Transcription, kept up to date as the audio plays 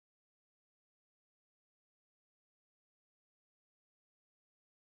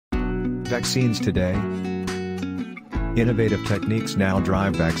Vaccines today. Innovative techniques now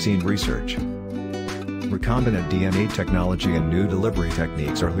drive vaccine research. Recombinant DNA technology and new delivery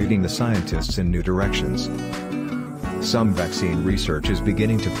techniques are leading the scientists in new directions. Some vaccine research is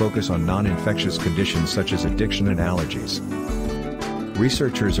beginning to focus on non-infectious conditions such as addiction and allergies.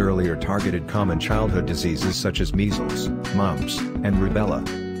 Researchers earlier targeted common childhood diseases such as measles, mumps, and rubella.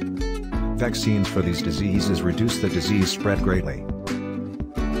 Vaccines for these diseases reduce the disease spread greatly.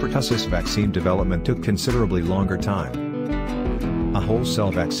 Pertussis vaccine development took considerably longer time. A whole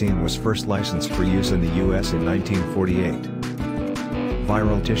cell vaccine was first licensed for use in the US in 1948.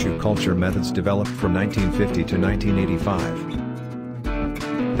 Viral tissue culture methods developed from 1950 to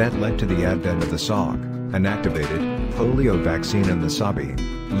 1985. That led to the advent of the Salk, inactivated, polio vaccine and the Sabin,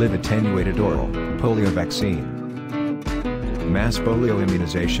 attenuated oral, polio vaccine. Mass polio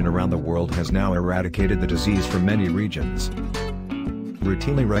immunization around the world has now eradicated the disease from many regions.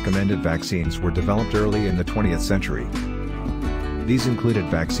 Routinely recommended vaccines were developed early in the 20th century. These included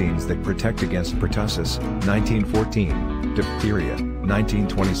vaccines that protect against pertussis, 1914, diphtheria,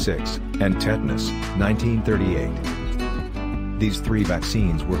 1926, and tetanus, 1938. These three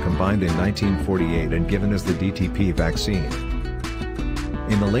vaccines were combined in 1948 and given as the DTP vaccine.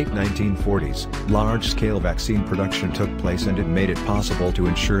 In the late 1940s, large-scale vaccine production took place and it made it possible to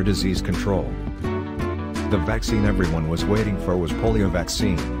ensure disease control. The vaccine everyone was waiting for was polio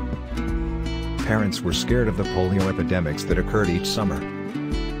vaccine. Parents were scared of the polio epidemics that occurred each summer.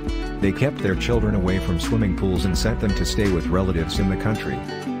 They kept their children away from swimming pools and sent them to stay with relatives in the country.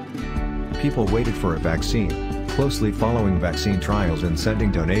 People waited for a vaccine, closely following vaccine trials and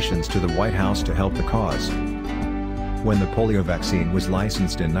sending donations to the White House to help the cause. When the polio vaccine was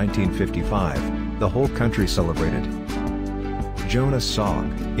licensed in 1955, the whole country celebrated. Jonas Salk,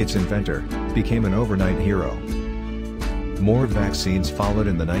 its inventor, became an overnight hero. More vaccines followed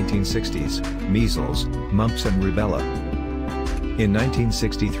in the 1960s, measles, mumps and rubella. In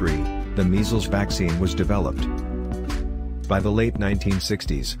 1963, the measles vaccine was developed. By the late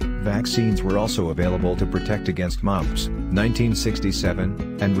 1960s, vaccines were also available to protect against mumps,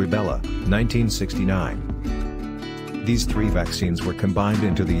 1967, and rubella, 1969. These three vaccines were combined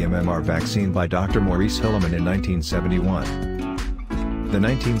into the MMR vaccine by Dr. Maurice Hilleman in 1971. The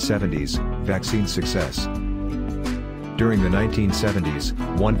 1970s, vaccine success. During the 1970s,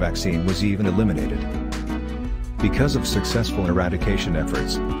 one vaccine was even eliminated. Because of successful eradication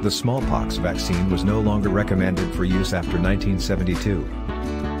efforts, the smallpox vaccine was no longer recommended for use after 1972.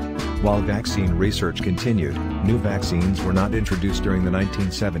 While vaccine research continued, new vaccines were not introduced during the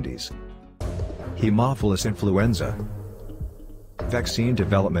 1970s. Haemophilus influenza. Vaccine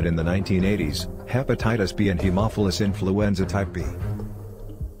development in the 1980s, Hepatitis B and Haemophilus influenza type B.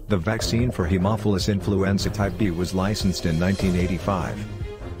 The vaccine for Haemophilus influenza type B was licensed in 1985.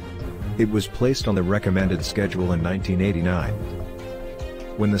 It was placed on the recommended schedule in 1989.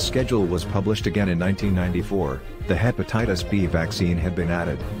 When the schedule was published again in 1994, the Hepatitis B vaccine had been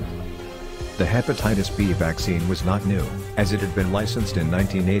added. The Hepatitis B vaccine was not new, as it had been licensed in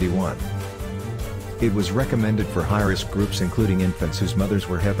 1981. It was recommended for high-risk groups including infants whose mothers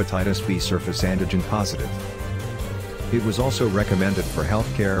were hepatitis B surface antigen positive. It was also recommended for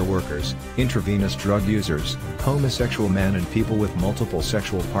healthcare workers, intravenous drug users, homosexual men and people with multiple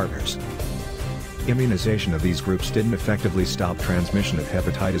sexual partners. Immunization of these groups didn't effectively stop transmission of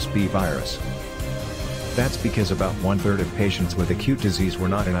hepatitis B virus. That's because about one-third of patients with acute disease were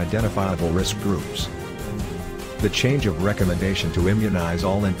not in identifiable risk groups. The change of recommendation to immunize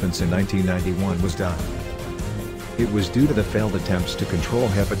all infants in 1991 was done. It was due to the failed attempts to control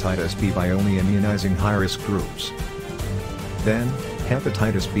hepatitis B by only immunizing high-risk groups. Then,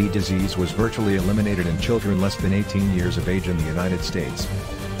 hepatitis B disease was virtually eliminated in children less than 18 years of age in the United States.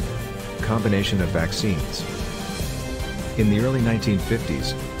 Combination of vaccines. In the early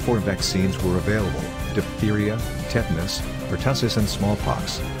 1950s, 4 vaccines were available: diphtheria, tetanus, pertussis and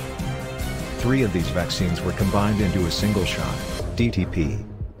smallpox. 3 of these vaccines were combined into a single shot, DTP.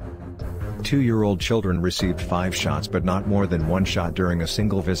 2-year-old children received 5 shots but not more than 1 shot during a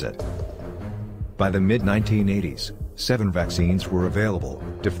single visit. By the mid-1980s, 7 vaccines were available: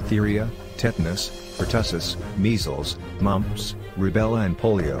 diphtheria, tetanus, pertussis, measles, mumps, rubella and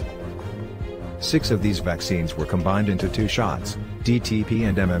polio. 6 of these vaccines were combined into 2 shots, DTP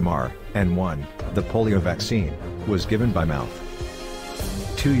and MMR, and 1, the polio vaccine, was given by mouth.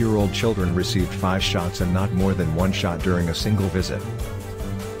 2-year-old children received 5 shots and not more than 1 shot during a single visit.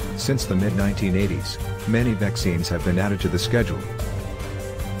 Since the mid-1980s, many vaccines have been added to the schedule.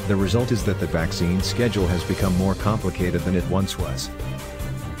 The result is that the vaccine schedule has become more complicated than it once was.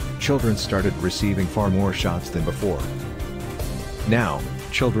 Children started receiving far more shots than before. Now,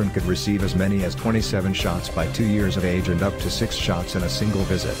 Children could receive as many as 27 shots by 2 years of age and up to 6 shots in a single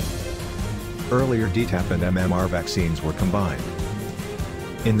visit. Earlier DTaP and MMR vaccines were combined.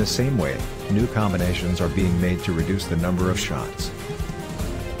 In the same way, new combinations are being made to reduce the number of shots.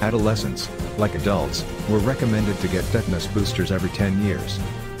 Adolescents, like adults, were recommended to get tetanus boosters every 10 years.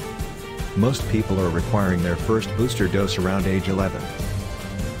 Most people are requiring their first booster dose around age 11.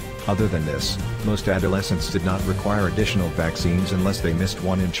 Other than this, most adolescents did not require additional vaccines unless they missed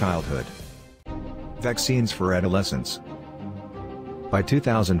one in childhood. Vaccines for adolescents. By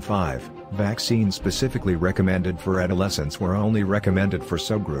 2005, vaccines specifically recommended for adolescents were only recommended for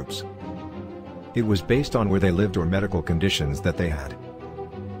subgroups. It was based on where they lived or medical conditions that they had.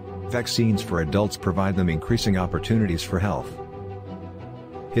 Vaccines for adults provide them increasing opportunities for health.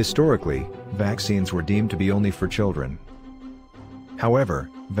 Historically, vaccines were deemed to be only for children. However,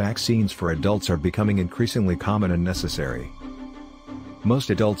 vaccines for adults are becoming increasingly common and necessary. Most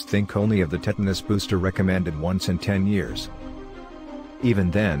adults think only of the tetanus booster recommended once in 10 years. Even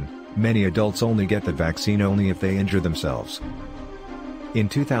then, many adults only get the vaccine only if they injure themselves. In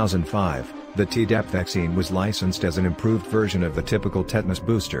 2005, the Tdap vaccine was licensed as an improved version of the typical tetanus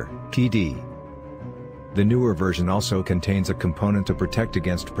booster, TD. The newer version also contains a component to protect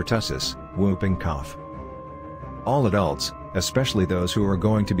against pertussis, whooping cough. All adults, especially those who are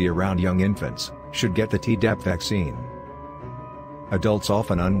going to be around young infants, should get the Tdap vaccine. Adults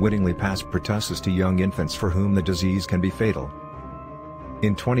often unwittingly pass pertussis to young infants for whom the disease can be fatal.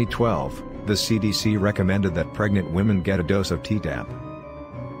 In 2012, the CDC recommended that pregnant women get a dose of Tdap.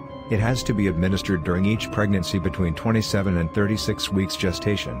 It has to be administered during each pregnancy between 27 and 36 weeks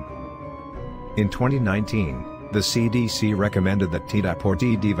gestation. In 2019, the CDC recommended that Tdap or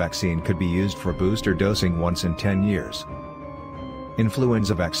TD vaccine could be used for booster dosing once in 10 years.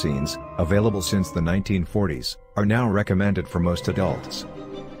 Influenza vaccines, available since the 1940s, are now recommended for most adults.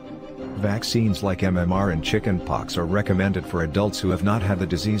 Vaccines like MMR and chickenpox are recommended for adults who have not had the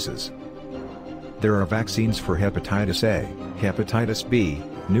diseases. There are vaccines for Hepatitis A, Hepatitis B,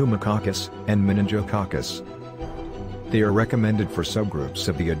 pneumococcus, and meningococcus. They are recommended for subgroups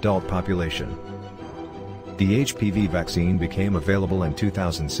of the adult population. The HPV vaccine became available in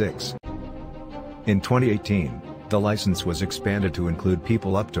 2006. In 2018, the license was expanded to include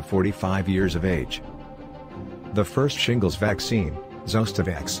people up to 45 years of age. The first shingles vaccine,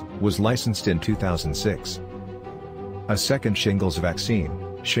 Zostavax, was licensed in 2006. A second shingles vaccine,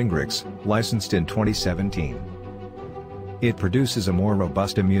 Shingrix, licensed in 2017. It produces a more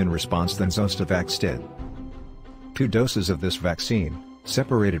robust immune response than Zostavax did. 2 doses of this vaccine,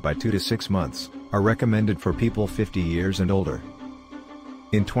 separated by 2 to 6 months, are recommended for people 50 years and older.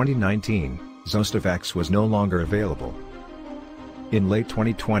 In 2019, Zostavax was no longer available. In late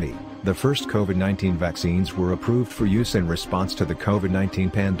 2020, the first COVID-19 vaccines were approved for use in response to the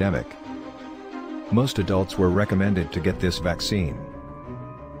COVID-19 pandemic. Most adults were recommended to get this vaccine.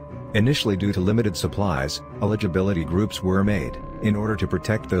 Initially, due to limited supplies, eligibility groups were made, in order to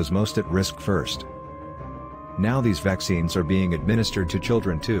protect those most at risk first. Now these vaccines are being administered to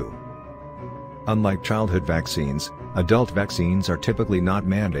children too. Unlike childhood vaccines, adult vaccines are typically not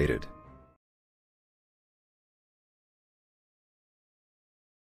mandated.